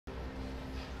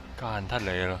干太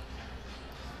雷了。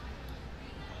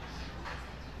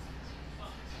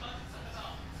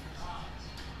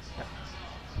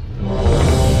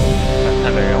太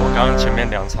雷了！我刚刚前面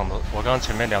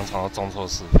两场都中错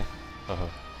视频，呵呵。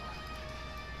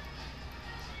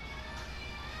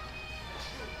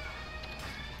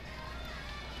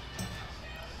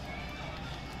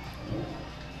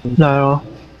来了，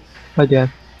快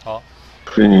点。好。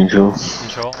飞女球。女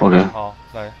球。OK。好，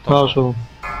来。倒数。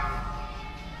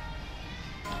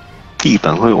地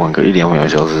板会晚个1-2秒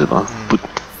消失吧？不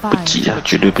急啊，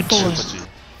绝对不急。不急。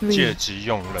借机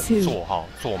用人，坐好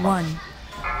坐满。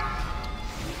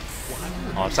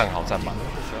好，站好站满。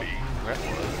OK。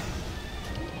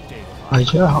摆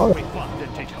起来好了。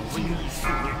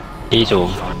第一组。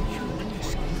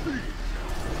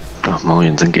啊，猫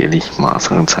眼真给力，马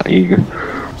上踩一个。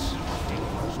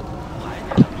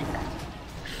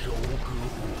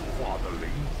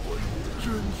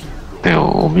哎呦，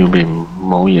我没有被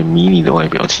猫眼迷你的外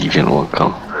表欺骗了，我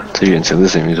靠！这远程是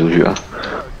谁没出去啊？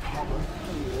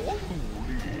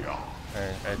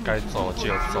该走就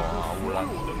走啊，乌兰。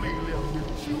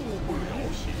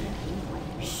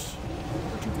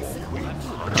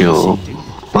9、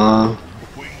8、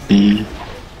7、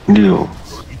6、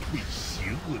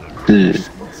4、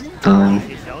3、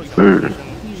2、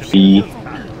1，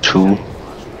出。OK，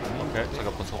 这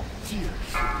个不错。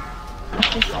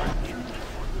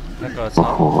那个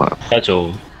第二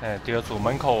组。第二组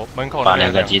门口把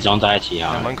2个集中在一起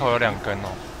啊。门口有2根哦，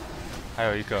还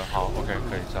有一个好 ，OK，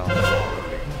 可以这样。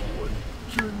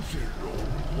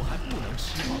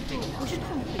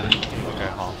OK，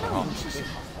 好，很好。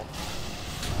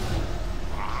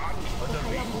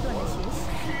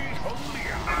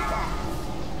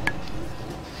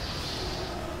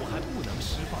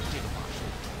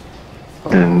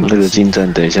那个近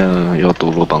战等一下要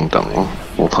多多帮挡哦，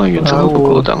我怕远程不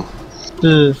够挡。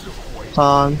4、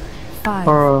3、2、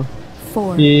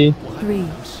1。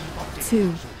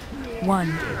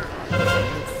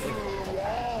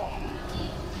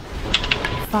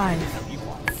3、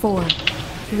2、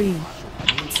1。5、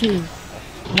4、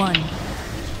3、2、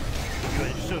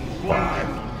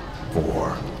1。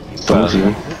放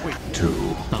心。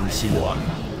放心。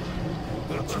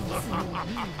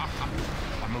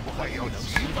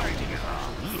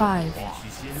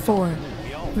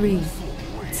5、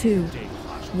4、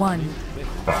3、2、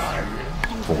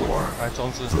1。来中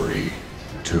支。3、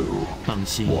2、放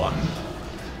心。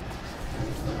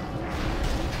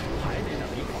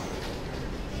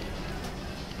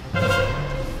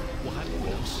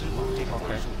OK，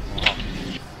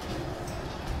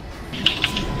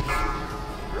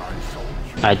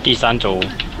 来第3组。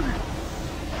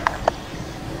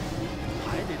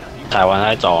踩完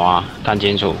再走啊，看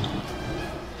清楚。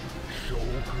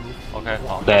OK，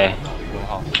 好。对，很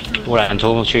好。污染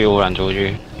出去，污染出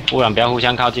去，污染不要互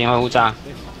相靠近，会互炸。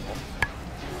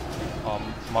好，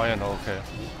猫眼都 OK。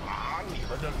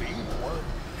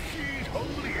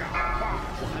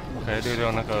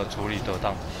OK，66那个处理得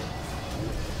当。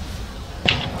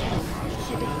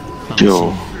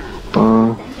9、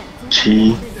8、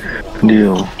7、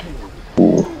6、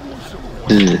5、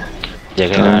4、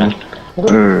3、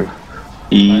2、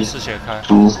1，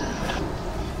出。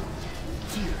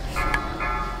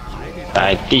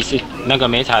来第4那个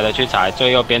没踩的去踩，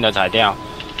最右边的踩掉，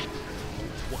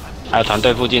还有团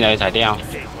队附近的也踩掉。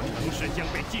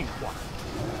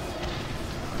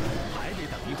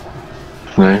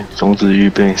来，种子预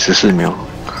备14秒。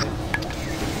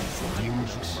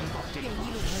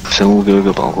生物给我一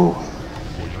个保护。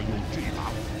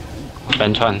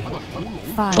分串。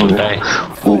对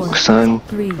，5、3、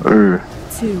2、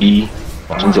1，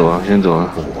先走啊，先走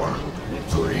啊。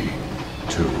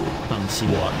放心。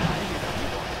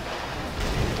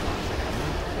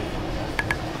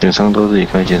减伤都自己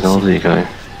开，减伤都自己开。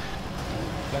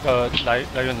那个来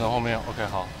远程后面 ，OK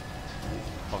好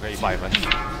 ，OK 100分。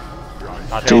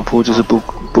这一波就是不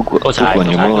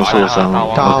管有没有受伤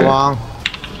 ，OK。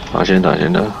打先打。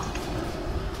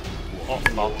哦，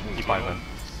好，100分。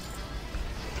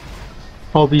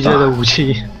后 BJ 的武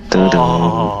器。得。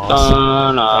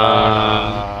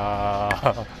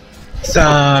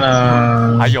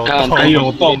还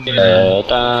有洞。